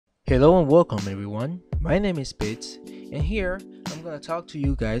Hello and welcome everyone, my name is Bits, and here I'm gonna talk to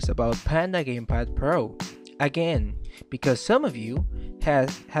you guys about Panda Gamepad Pro again, because some of you have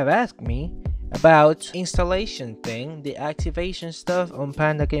asked me about installation thing, the activation stuff on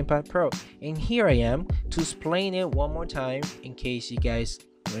Panda Gamepad Pro, and here I am to explain it one more time in case you guys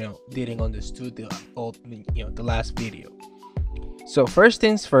didn't understood the last video. So first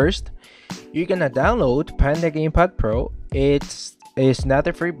things first, you're gonna download Panda Gamepad Pro. It's not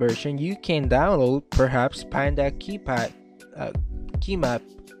a free version. You can download perhaps Panda Keypad Key Map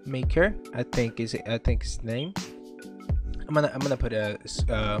Maker. I think it's the name. I'm gonna put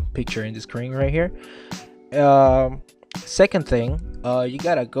a picture in the screen right here. Second thing, you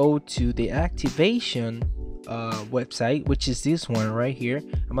gotta go to the activation website, which is this one right here.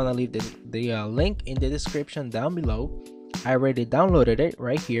 I'm gonna leave the link in the description down below. I already downloaded it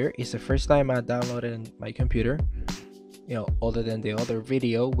right here. It's the first time I downloaded on my computer, other than the other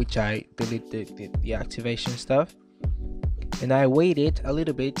video which I deleted the activation stuff, and I waited a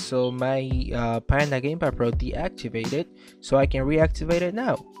little bit so my Panda Gamepad Pro deactivated so I can reactivate it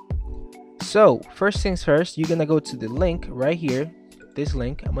now. So first things first, you're gonna go to the link right here, this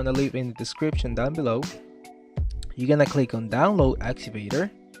link I'm gonna leave in the description down below. You're gonna click on download activator.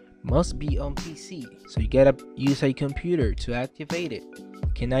 Must be on PC, so you gotta use a computer to activate it.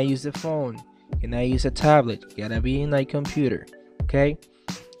 Can I use the phone? Can I use a tablet? Gotta be in a computer. Okay.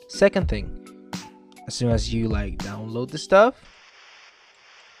 Second thing, as soon as you download the stuff,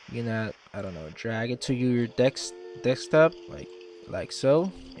 you're gonna drag it to your desktop like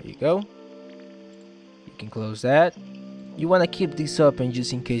so. There you go. You can close that. You wanna keep this open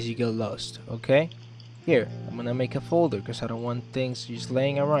just in case you get lost. Okay. Here, I'm gonna make a folder because I don't want things just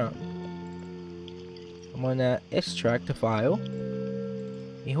laying around. I'm gonna extract the file.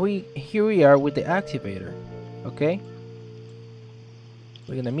 And here we are with the activator. Okay,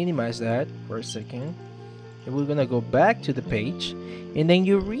 we're gonna minimize that for a second, and we're gonna go back to the page, and then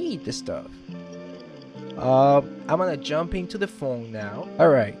you read the stuff. I'm gonna jump into the phone now.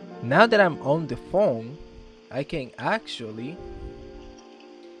 Alright, now that I'm on the phone, I can actually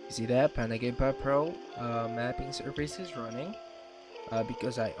see that Panda Gamepad Pro mapping service is running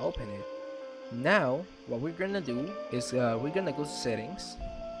because I open it. Now what we're gonna do is we're gonna go to settings.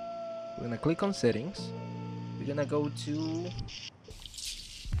 We're gonna click on settings. We're gonna go to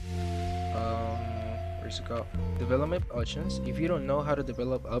where's it called, development options. If you don't know how to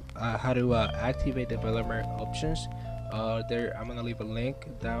activate development options, there I'm gonna leave a link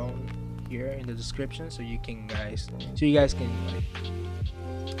down here in the description so you guys can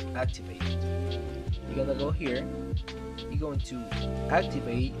activate it. You're gonna go here. You're going to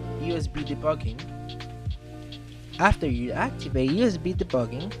activate USB debugging. After you activate USB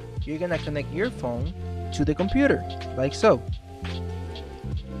debugging, you're gonna connect your phone to the computer like so.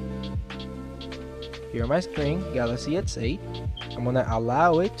 Here on my screen, Galaxy S8. I'm gonna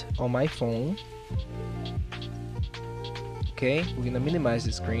allow it on my phone. Okay, we're gonna minimize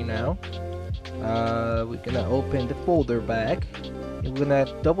the screen now. We're gonna open the folder back. And we're gonna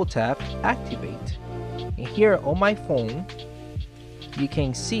double tap activate, and here on my phone you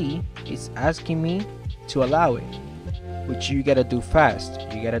can see it's asking me to allow it, which you gotta do fast.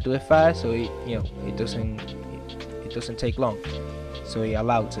 You gotta do it fast so it doesn't take long, so it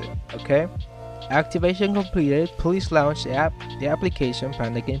allows it. Okay, activation completed. Please launch the application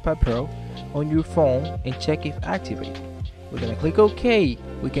Panda Gamepad Pro on your phone and check if activated. We're gonna click OK.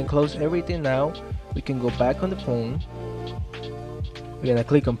 We can close everything now. We can go back on the phone. We're gonna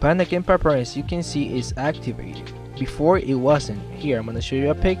click on Panda Gamepad Pro. As you can see, it's activated. Before it wasn't. Here, I'm gonna show you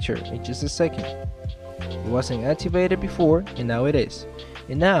a picture in just a second. It wasn't activated before, and now it is.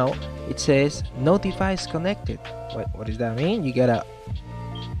 And now it says no device connected. What does that mean? You gotta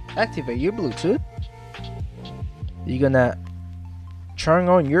activate your Bluetooth. You're gonna turn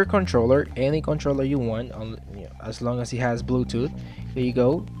on your controller, any controller you want, as long as it has Bluetooth. Here you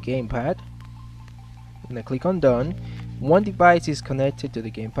go, Gamepad. I'm gonna click on done. One device is connected to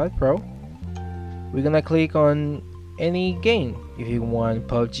the Gamepad Pro. We're gonna click on any game. If you want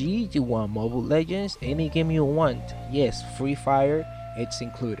PUBG, you want Mobile Legends, any game you want. Yes, Free Fire, it's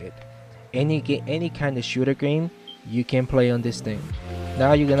included. Any kind of shooter game you can play on this thing.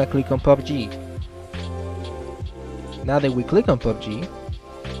 Now you're gonna click on PUBG. Now that we click on PUBG,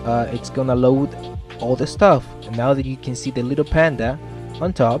 it's gonna load all the stuff. And now that you can see the little panda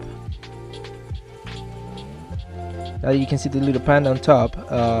on top,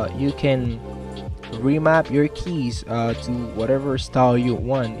 you can remap your keys to whatever style you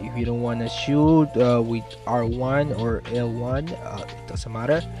want. If you don't want to shoot with R1 or L1, it doesn't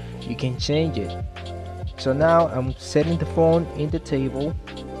matter, you can change it. So now I'm setting the phone in the table.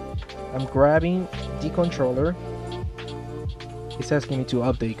 I'm grabbing the controller. It's asking me to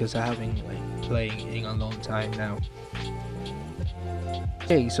update because I haven't like playing in a long time now.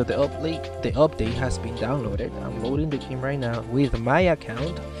 Okay, so the update has been downloaded. I'm loading the game right now with my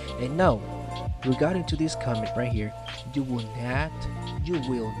account, and now we got into this comment right here. You will not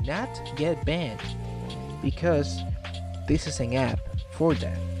get banned, because this is an app for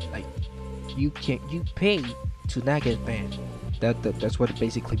that. Like you pay to not get banned. That's what it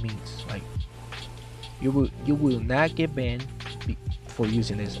basically means. Like you will not get banned for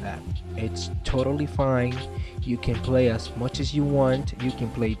using this app. It's totally fine. You can play as much as you want. You can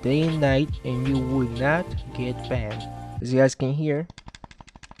play day and night, and you will not get banned. As you guys can hear,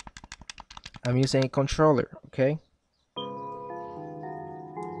 I'm using a controller. Okay,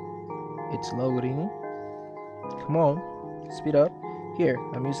 it's loading. Come on, speed up. Here,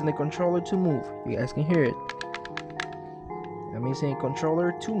 I'm using the controller to move. You guys can hear it. I'm using a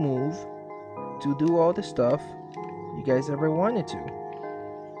controller to move, to do all the stuff you guys ever wanted to.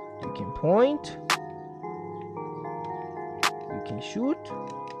 You can point, you can shoot.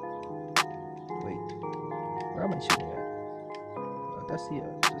 Wait, where am I shooting at? Oh, that's the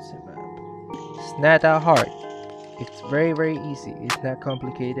map. It's not that hard. It's very, very easy. It's not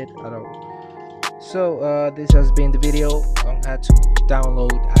complicated at all. So this has been the video on how to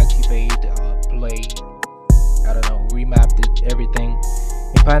download, activate, play, I don't know, remap everything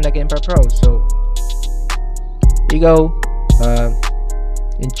in Panda Gamepad Pro. So here you go.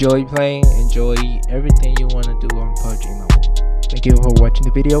 Enjoy playing, enjoy everything you want to do on PUBG Mobile. Thank you for watching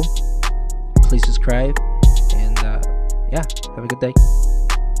the video. Please subscribe, and yeah, have a good day.